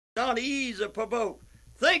not easily provoked,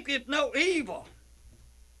 thinketh no evil.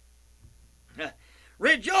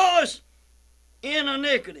 Rejoice in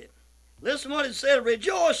iniquity. Listen what it said,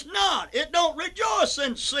 rejoice not. It don't rejoice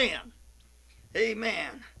in sin.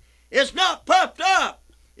 Amen. It's not puffed up.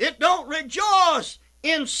 It don't rejoice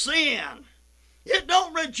in sin. It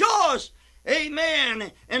don't rejoice,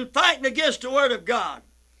 amen, in fighting against the word of God.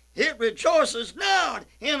 It rejoices not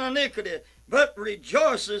in iniquity, but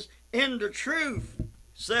rejoices in the truth,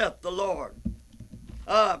 saith the Lord.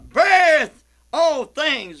 Beareth all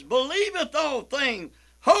things, believeth all things,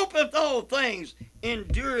 hopeth all things,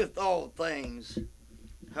 endureth all things.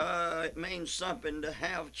 It means something to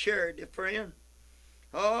have charity, friend.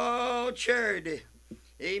 Oh, charity.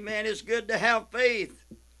 Amen. It's good to have faith.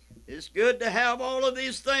 It's good to have all of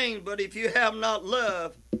these things, but if you have not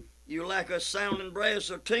love, you lack a sounding brass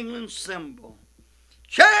or tingling cymbal.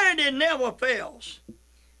 Charity never fails,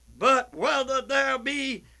 but whether there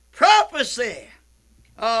be prophecy,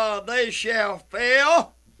 they shall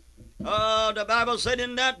fail. The Bible said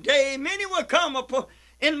in that day many will come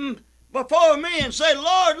before me and say,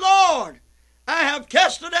 Lord, Lord, I have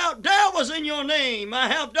casted out devils in your name. I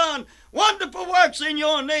have done wonderful works in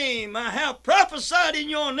your name. I have prophesied in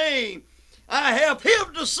your name. I have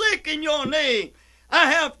healed the sick in your name.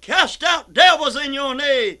 I have cast out devils in your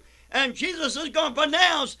name. And Jesus is going to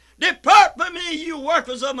pronounce, depart from me, you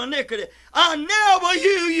workers of iniquity. I never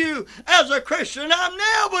knew you as a Christian. I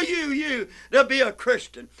never knew you to be a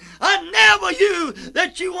Christian. I never knew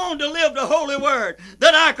that you wanted to live the holy word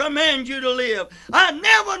that I command you to live. I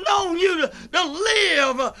never known you to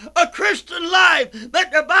live a Christian life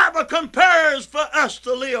that the Bible compares for us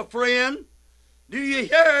to live, friend. Do you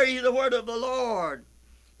hear the word of the Lord?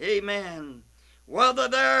 Amen. Whether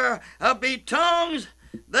there be tongues,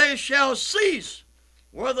 they shall cease.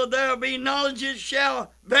 Whether there be knowledge, it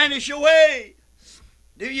shall vanish away.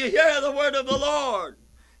 Do you hear the word of the Lord?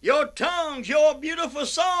 Your tongues, your beautiful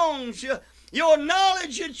songs, your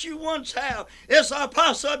knowledge that you once have, it's a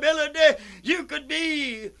possibility you could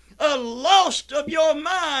be lost of your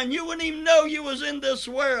mind. You wouldn't even know you was in this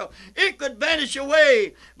world. It could vanish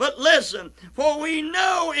away. But listen, for we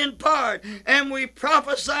know in part, and we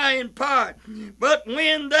prophesy in part. But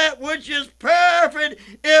when that which is perfect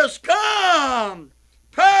is come,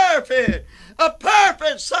 perfect, a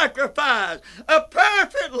perfect sacrifice, a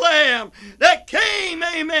perfect lamb that came,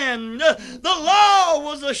 amen. The law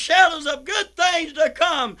was the shadows of good things to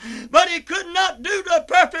come, but he could not do the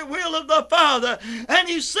perfect will of the Father, and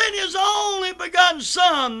he sent his only begotten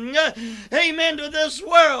Son, amen, to this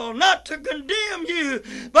world, not to condemn you,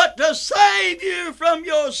 but to save you from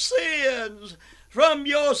your sins. From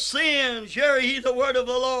your sins. Hear ye the word of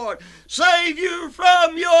the Lord. Save you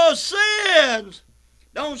from your sins.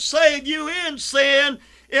 Don't save you in sin.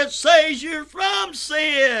 It saves you from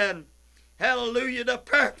sin. Hallelujah. The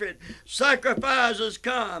perfect sacrifice has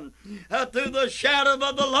come. Through the shadow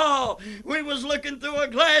of the law, we was looking through a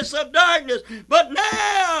glass of darkness. But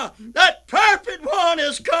now, that perfect one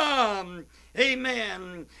has come.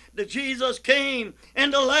 Amen. That Jesus came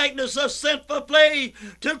in the likeness of sinful flesh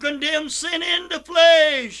to condemn sin in the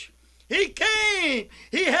flesh. He came.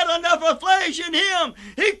 He had enough of flesh in him.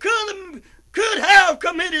 He could have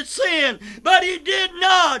committed sin, but he did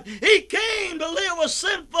not. He came to live a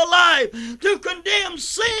sinful life, to condemn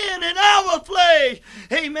sin in our flesh.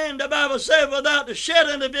 Amen. The Bible said without the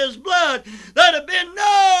shedding of his blood, there'd have been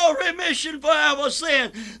no remission for our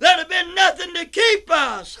sin. There'd have been nothing to keep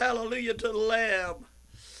us. Hallelujah to the Lamb.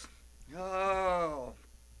 Oh.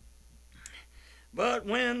 But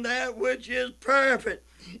when that which is perfect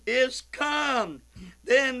is come,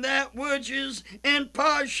 then that which is in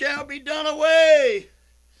part shall be done away.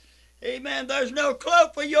 Amen. There's no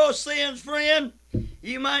cloak for your sins, friend.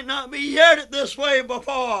 You might not be heard it this way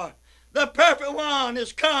before. The perfect one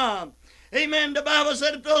is come. Amen. The Bible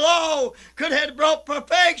said if the law could have brought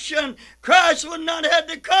perfection, Christ would not have had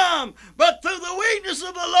to come. But through the weakness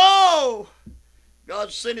of the law,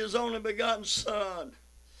 God sent his only begotten Son.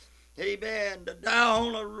 Amen. To die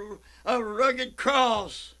on a rugged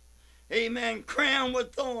cross. Amen. Crowned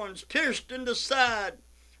with thorns, pierced in the side,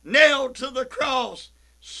 nailed to the cross,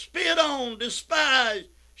 spit on, despised,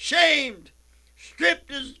 shamed,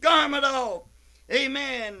 stripped his garment off.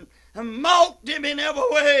 Amen. And mocked him in every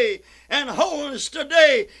way. And holiness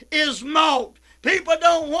today is mocked. People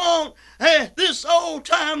don't want this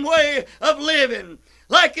old-time way of living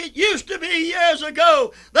like it used to be years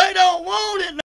ago. They don't want it